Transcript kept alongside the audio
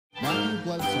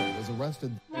Bledsoe was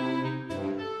arrested.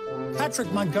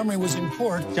 Patrick Montgomery was in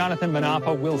court. Jonathan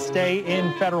Manapa will stay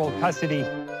in federal custody.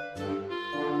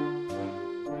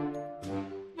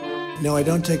 No, I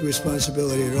don't take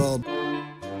responsibility at all.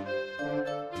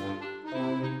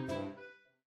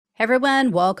 Hey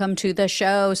everyone, welcome to the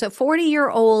show. So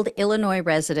 40-year-old Illinois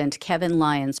resident Kevin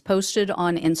Lyons posted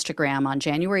on Instagram on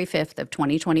January 5th of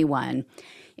 2021.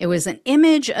 It was an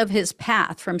image of his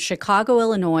path from Chicago,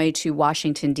 Illinois to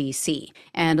Washington, D.C.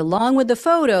 And along with the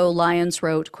photo, Lyons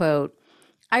wrote, quote,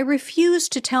 "I refuse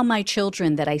to tell my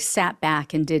children that I sat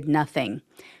back and did nothing.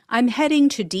 I'm heading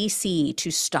to D.C. to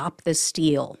stop the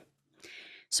steal."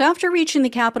 So after reaching the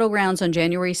Capitol grounds on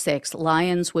January 6th,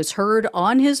 Lyons was heard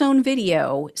on his own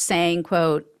video saying,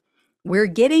 quote, "We're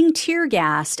getting tear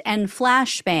gassed and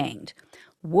flashbanged.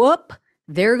 Whoop,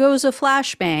 there goes a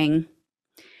flashbang."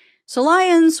 So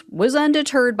Lyons was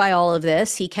undeterred by all of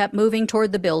this. He kept moving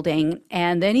toward the building,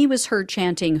 and then he was heard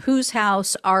chanting, "Whose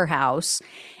house? Our house."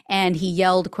 And he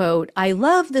yelled, quote, "I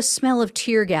love the smell of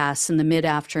tear gas in the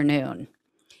mid-afternoon."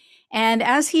 And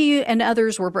as he and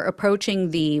others were approaching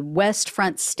the west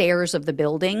front stairs of the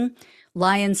building,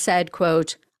 Lyons said,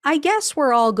 quote, "I guess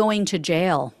we're all going to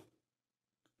jail."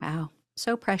 Wow,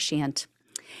 so prescient.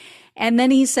 And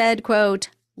then he said, quote,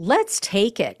 "Let's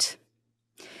take it."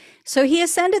 So he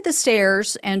ascended the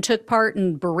stairs and took part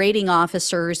in berating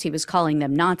officers. He was calling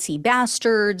them Nazi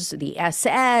bastards, the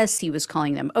SS. He was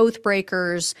calling them oath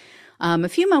breakers. A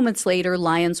few moments later,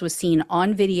 Lyons was seen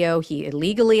on video. He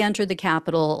illegally entered the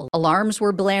Capitol. Alarms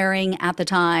were blaring at the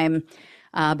time,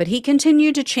 but he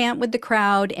continued to chant with the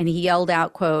crowd, and he yelled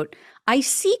out, quote, "I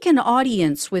seek an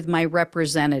audience with my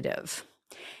representative."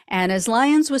 And as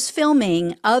Lyons was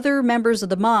filming, other members of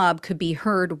the mob could be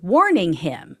heard warning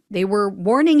him. They were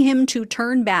warning him to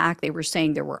turn back. They were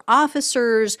saying there were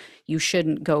officers, you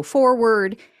shouldn't go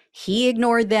forward. He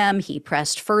ignored them. He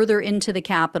pressed further into the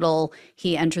Capitol.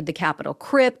 He entered the Capitol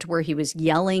crypt where he was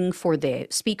yelling for the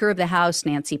Speaker of the House,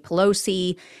 Nancy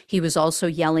Pelosi. He was also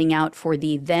yelling out for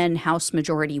the then House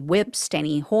Majority Whip,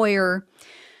 Steny Hoyer.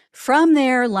 From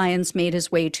there, Lyons made his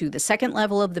way to the second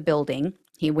level of the building.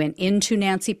 He went into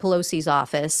Nancy Pelosi's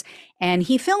office and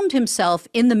he filmed himself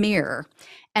in the mirror.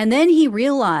 And then he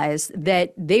realized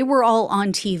that they were all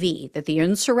on TV, that the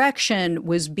insurrection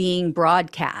was being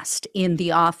broadcast in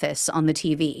the office on the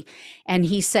TV. And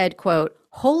he said, quote,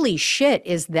 "Holy shit,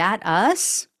 is that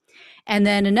us?" And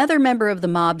then another member of the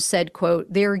mob said, quote,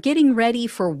 "They're getting ready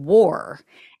for war."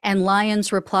 And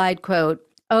Lyons replied, quote,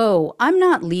 "Oh, I'm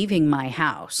not leaving my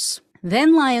house."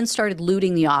 Then Lyons started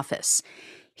looting the office.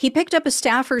 He picked up a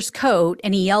staffer's coat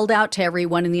and he yelled out to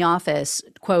everyone in the office,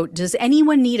 quote, "Does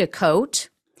anyone need a coat?"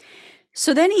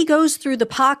 So then he goes through the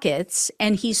pockets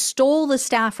and he stole the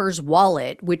staffer's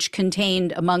wallet, which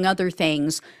contained, among other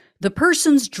things, the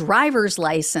person's driver's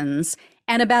license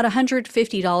and about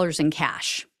 $150 in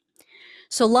cash.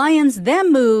 So Lyons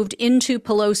then moved into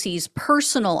Pelosi's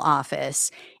personal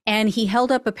office and he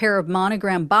held up a pair of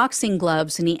monogram boxing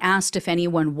gloves and he asked if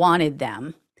anyone wanted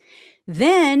them.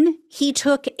 Then he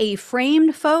took a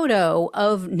framed photo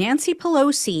of Nancy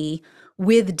Pelosi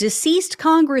with deceased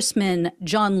Congressman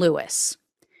John Lewis,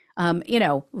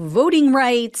 voting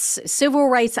rights, civil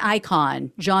rights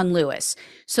icon, John Lewis.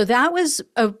 So that was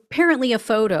apparently a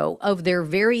photo of their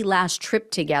very last trip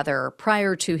together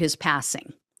prior to his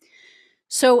passing.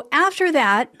 So after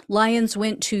that, Lyons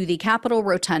went to the Capitol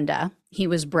Rotunda. He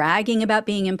was bragging about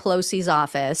being in Pelosi's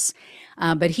office,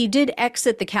 but he did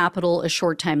exit the Capitol a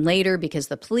short time later because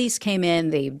the police came in.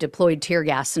 They deployed tear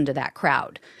gas into that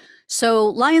crowd. So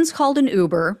Lyons called an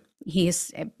Uber. He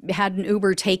had an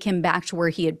Uber take him back to where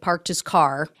he had parked his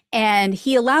car, and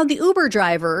he allowed the Uber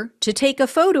driver to take a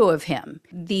photo of him.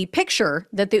 The picture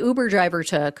that the Uber driver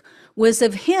took was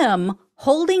of him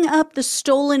holding up the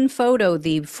stolen photo,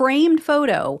 the framed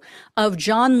photo of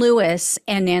John Lewis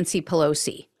and Nancy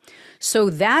Pelosi. So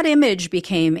that image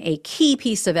became a key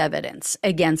piece of evidence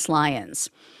against Lyons.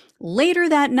 Later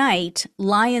that night,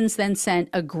 Lyons then sent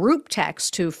a group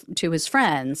text to his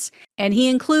friends, and he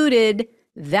included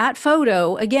that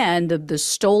photo, again, the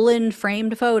stolen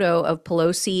framed photo of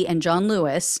Pelosi and John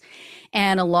Lewis.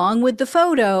 And along with the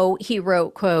photo, he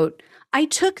wrote, quote, "I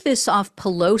took this off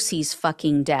Pelosi's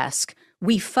fucking desk.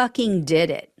 We fucking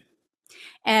did it."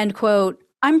 And quote,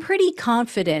 "I'm pretty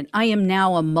confident I am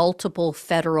now a multiple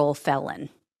federal felon."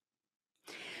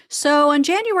 So on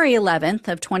January 11th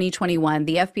of 2021,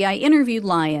 the FBI interviewed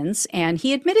Lyons, and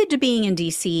he admitted to being in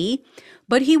D.C.,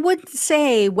 but he wouldn't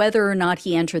say whether or not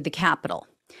he entered the Capitol.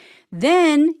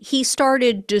 Then he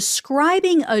started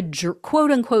describing a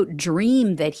quote-unquote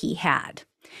dream that he had.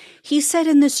 He said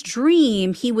in this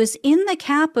dream, he was in the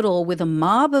Capitol with a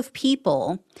mob of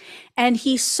people, and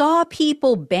he saw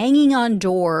people banging on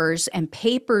doors and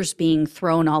papers being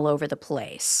thrown all over the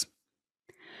place.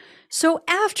 So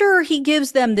after he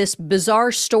gives them this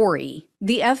bizarre story,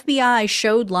 the FBI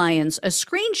showed Lyons a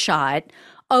screenshot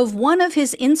of one of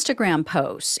his Instagram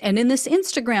posts. And in this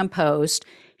Instagram post,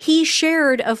 he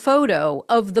shared a photo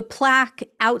of the plaque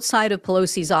outside of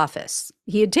Pelosi's office.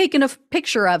 He had taken a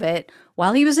picture of it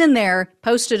while he was in there,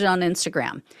 posted it on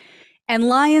Instagram. And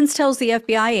Lyons tells the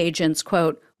FBI agents,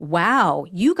 quote, "Wow,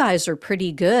 you guys are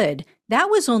pretty good. That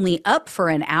was only up for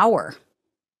an hour."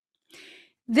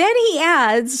 Then he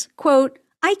adds, quote,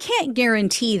 "I can't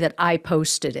guarantee that I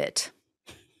posted it."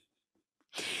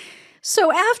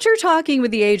 So after talking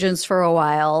with the agents for a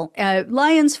while,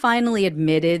 Lyons finally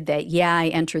admitted that, yeah, I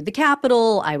entered the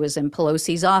Capitol, I was in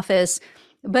Pelosi's office,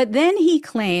 but then he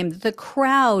claimed the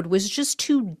crowd was just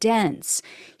too dense.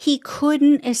 He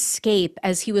couldn't escape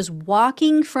as he was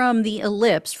walking from the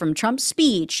ellipse from Trump's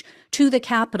speech to the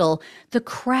Capitol. The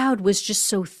crowd was just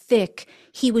so thick,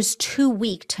 he was too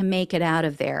weak to make it out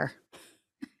of there.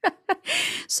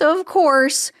 So, of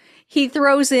course, he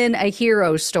throws in a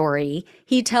hero story.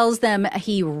 He tells them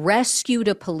he rescued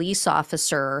a police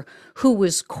officer who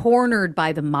was cornered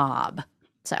by the mob.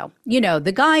 So,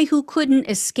 the guy who couldn't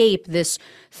escape this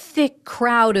thick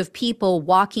crowd of people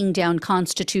walking down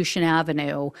Constitution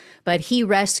Avenue, but he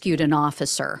rescued an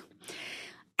officer.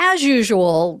 As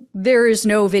usual, there is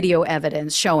no video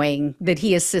evidence showing that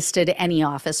he assisted any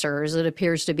officers. It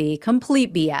appears to be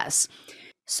complete BS.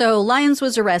 So Lyons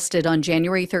was arrested on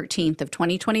January 13th of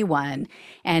 2021,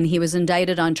 and he was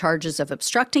indicted on charges of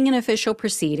obstructing an official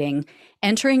proceeding,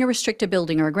 entering a restricted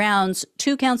building or grounds,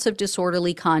 2 counts of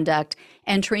disorderly conduct,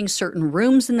 entering certain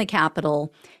rooms in the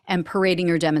Capitol, and parading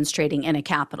or demonstrating in a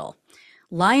Capitol.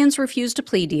 Lyons refused a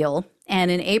plea deal,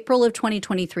 and in April of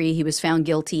 2023, he was found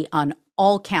guilty on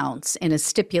all counts in a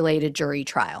stipulated jury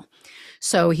trial.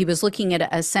 So he was looking at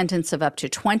a sentence of up to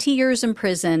 20 years in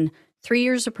prison, 3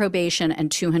 years of probation, and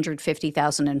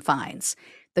 $250,000 in fines.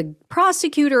 The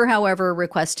prosecutor, however,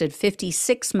 requested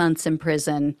 56 months in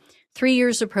prison, 3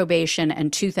 years of probation,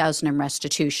 and $2,000 in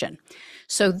restitution.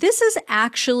 So this is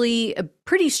actually a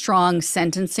pretty strong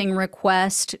sentencing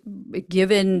request,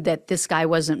 given that this guy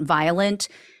wasn't violent,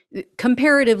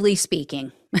 comparatively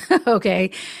speaking.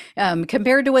 Okay.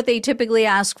 Compared to what they typically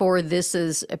ask for, this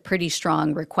is a pretty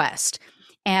strong request.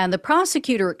 And the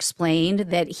prosecutor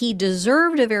explained that he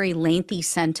deserved a very lengthy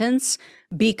sentence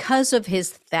because of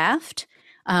his theft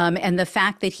and the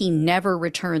fact that he never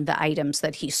returned the items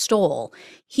that he stole.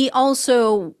 He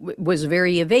also was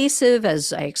very evasive,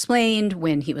 as I explained,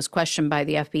 when he was questioned by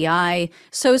the FBI.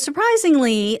 So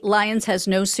surprisingly, Lyons has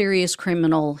no serious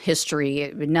criminal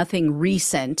history, nothing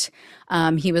recent.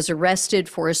 He was arrested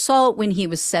for assault when he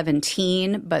was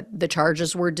 17, but the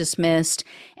charges were dismissed.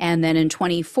 And then in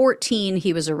 2014,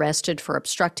 he was arrested for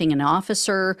obstructing an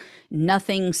officer.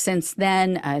 Nothing since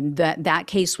then. That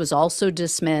case was also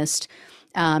dismissed.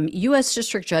 U.S.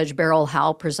 District Judge Beryl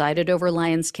Howell presided over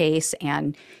Lyons' case,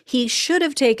 and he should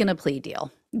have taken a plea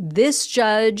deal. This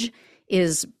judge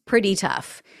is pretty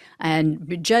tough.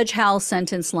 And Judge Howell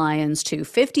sentenced Lyons to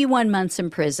 51 months in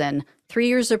prison, 3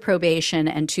 years of probation,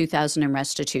 and $2,000 in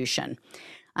restitution.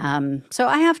 So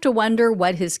I have to wonder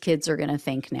what his kids are going to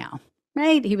think now,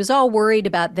 right? He was all worried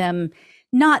about them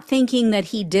not thinking that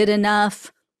he did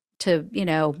enough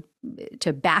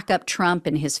to back up Trump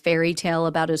and his fairy tale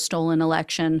about his stolen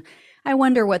election. I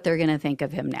wonder what they're going to think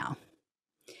of him now.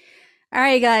 All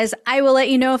right, guys, I will let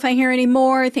you know if I hear any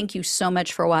more. Thank you so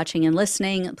much for watching and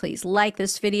listening. Please like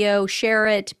this video, share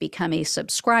it, become a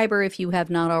subscriber if you have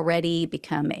not already,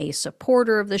 become a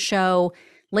supporter of the show.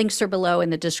 Links are below in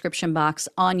the description box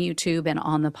on YouTube and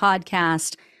on the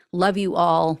podcast. Love you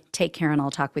all. Take care, and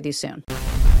I'll talk with you soon.